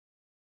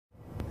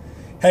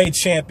Hey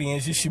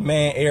champions, it's your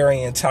man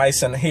Arian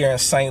Tyson here in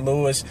St.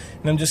 Louis,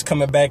 and I'm just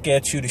coming back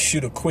at you to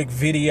shoot a quick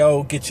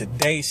video, get your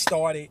day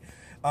started.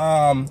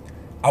 I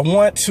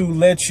want to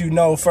let you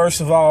know,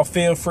 first of all,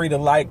 feel free to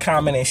like,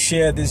 comment, and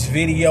share this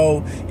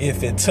video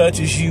if it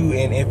touches you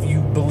and if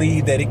you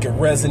believe that it can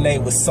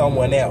resonate with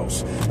someone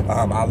else.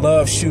 I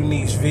love shooting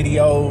these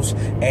videos,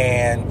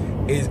 and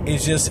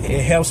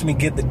it helps me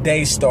get the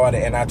day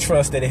started, and I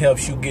trust that it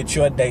helps you get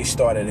your day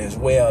started as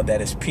well,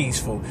 that it's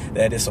peaceful,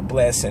 that it's a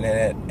blessing,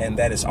 and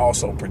that it's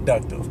also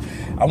productive.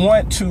 I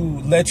want to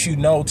let you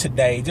know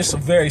today, just a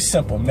very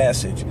simple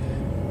message.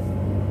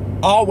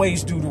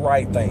 Always do the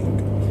right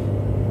thing.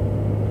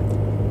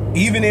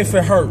 Even if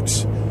it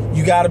hurts,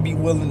 you got to be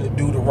willing to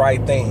do the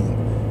right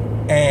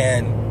thing.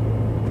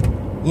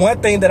 And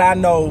one thing that I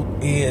know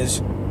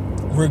is,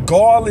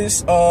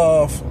 regardless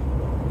of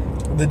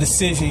the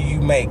decision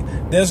you make,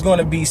 there's going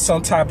to be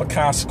some type of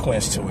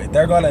consequence to it.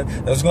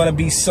 There's going to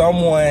be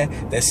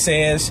someone that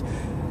says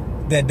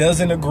that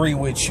doesn't agree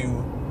with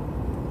you.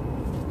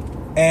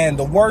 And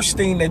the worst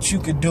thing that you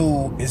could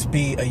do is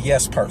be a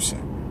yes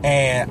person.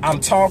 And I'm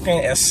talking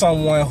as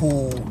someone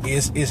who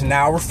is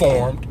now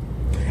reformed.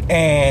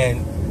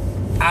 And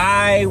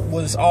I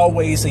was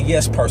always a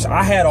yes person.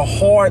 I had a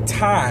hard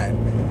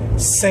time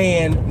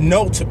saying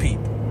no to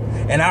people.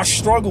 And I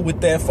struggled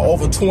with that for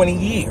over 20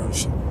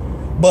 years.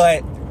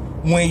 But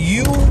when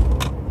you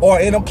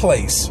are in a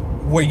place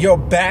where your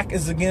back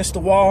is against the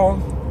wall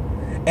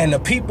and the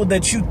people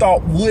that you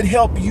thought would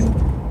help you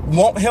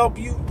won't help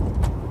you,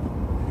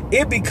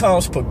 it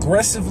becomes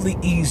progressively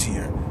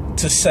easier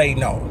to say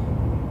no.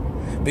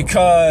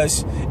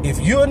 Because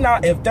if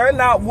they're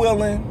not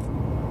willing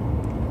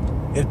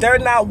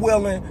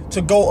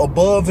to go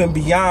above and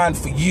beyond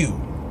for you,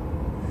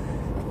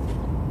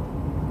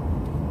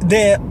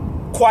 then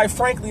quite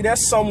frankly,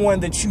 that's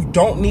someone that you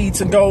don't need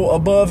to go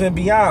above and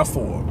beyond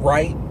for,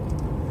 right?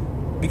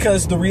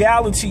 Because the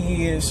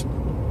reality is,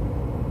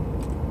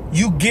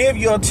 you give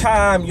your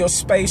time, your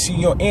space, and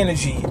your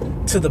energy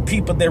to the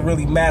people that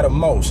really matter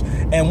most.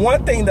 And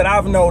one thing that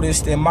I've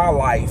noticed in my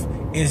life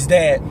is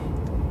that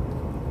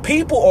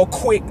people are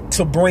quick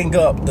to bring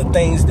up the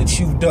things that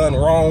you've done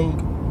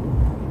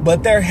wrong,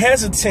 but they're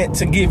hesitant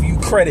to give you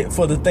credit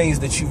for the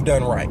things that you've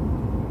done right.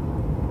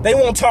 They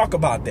won't talk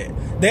about that.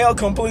 They'll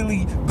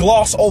completely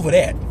gloss over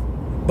that.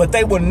 But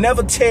they will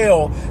never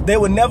tell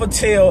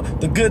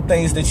the good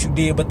things that you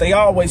did, but they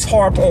always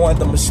harp on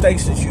the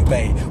mistakes that you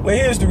made. Well,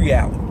 here's the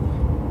reality.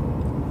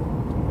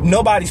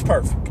 Nobody's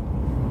perfect.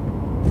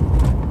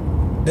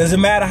 Doesn't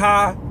matter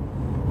how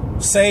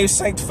saved,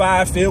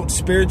 sanctified, filled with the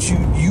Spirit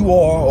you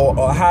are,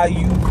 or how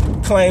you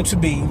claim to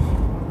be.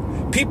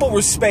 People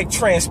respect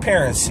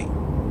transparency.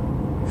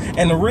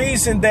 And the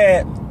reason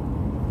that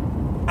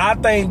I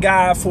thank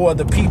God for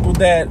the people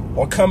that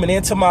are coming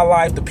into my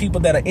life, the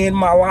people that are in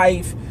my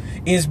life,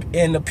 and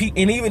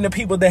even the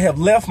people that have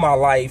left my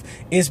life,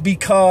 is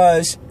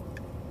because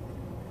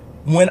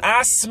when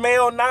I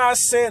smell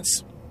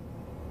nonsense,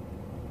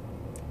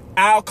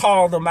 I'll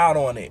call them out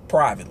on it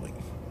privately.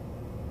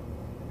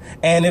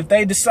 And if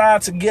they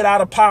decide to get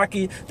out of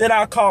pocket, then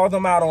I'll call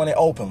them out on it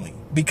openly.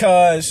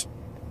 Because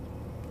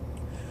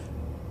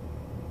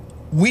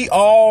we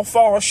all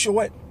fall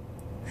short,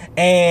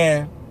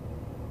 and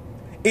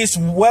it's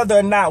whether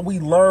or not we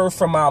learn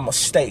from our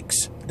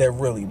mistakes that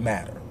really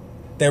matter.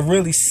 That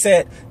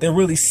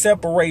really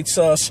separates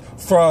us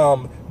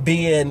from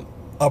being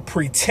a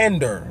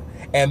pretender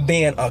and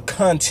being a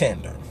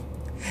contender.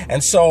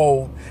 And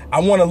so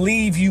I want to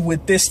leave you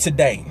with this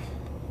today.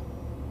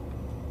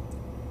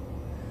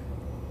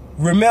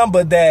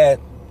 Remember that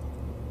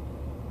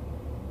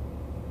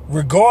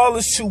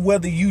regardless to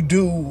whether you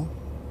do,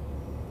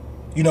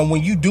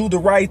 when you do the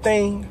right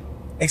thing,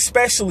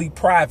 especially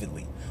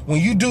privately, when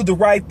you do the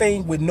right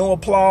thing with no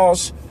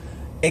applause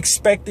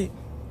expected,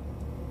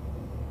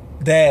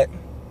 that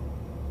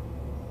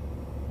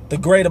the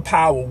greater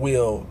power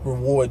will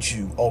reward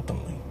you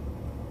openly.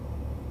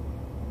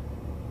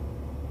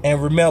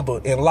 And remember,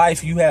 in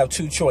life, you have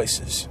two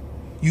choices.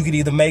 You can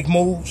either make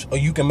moves or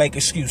you can make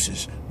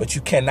excuses, but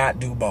you cannot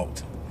do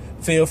both.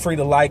 Feel free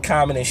to like,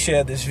 comment, and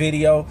share this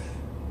video.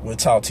 We'll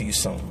talk to you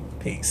soon.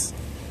 Peace.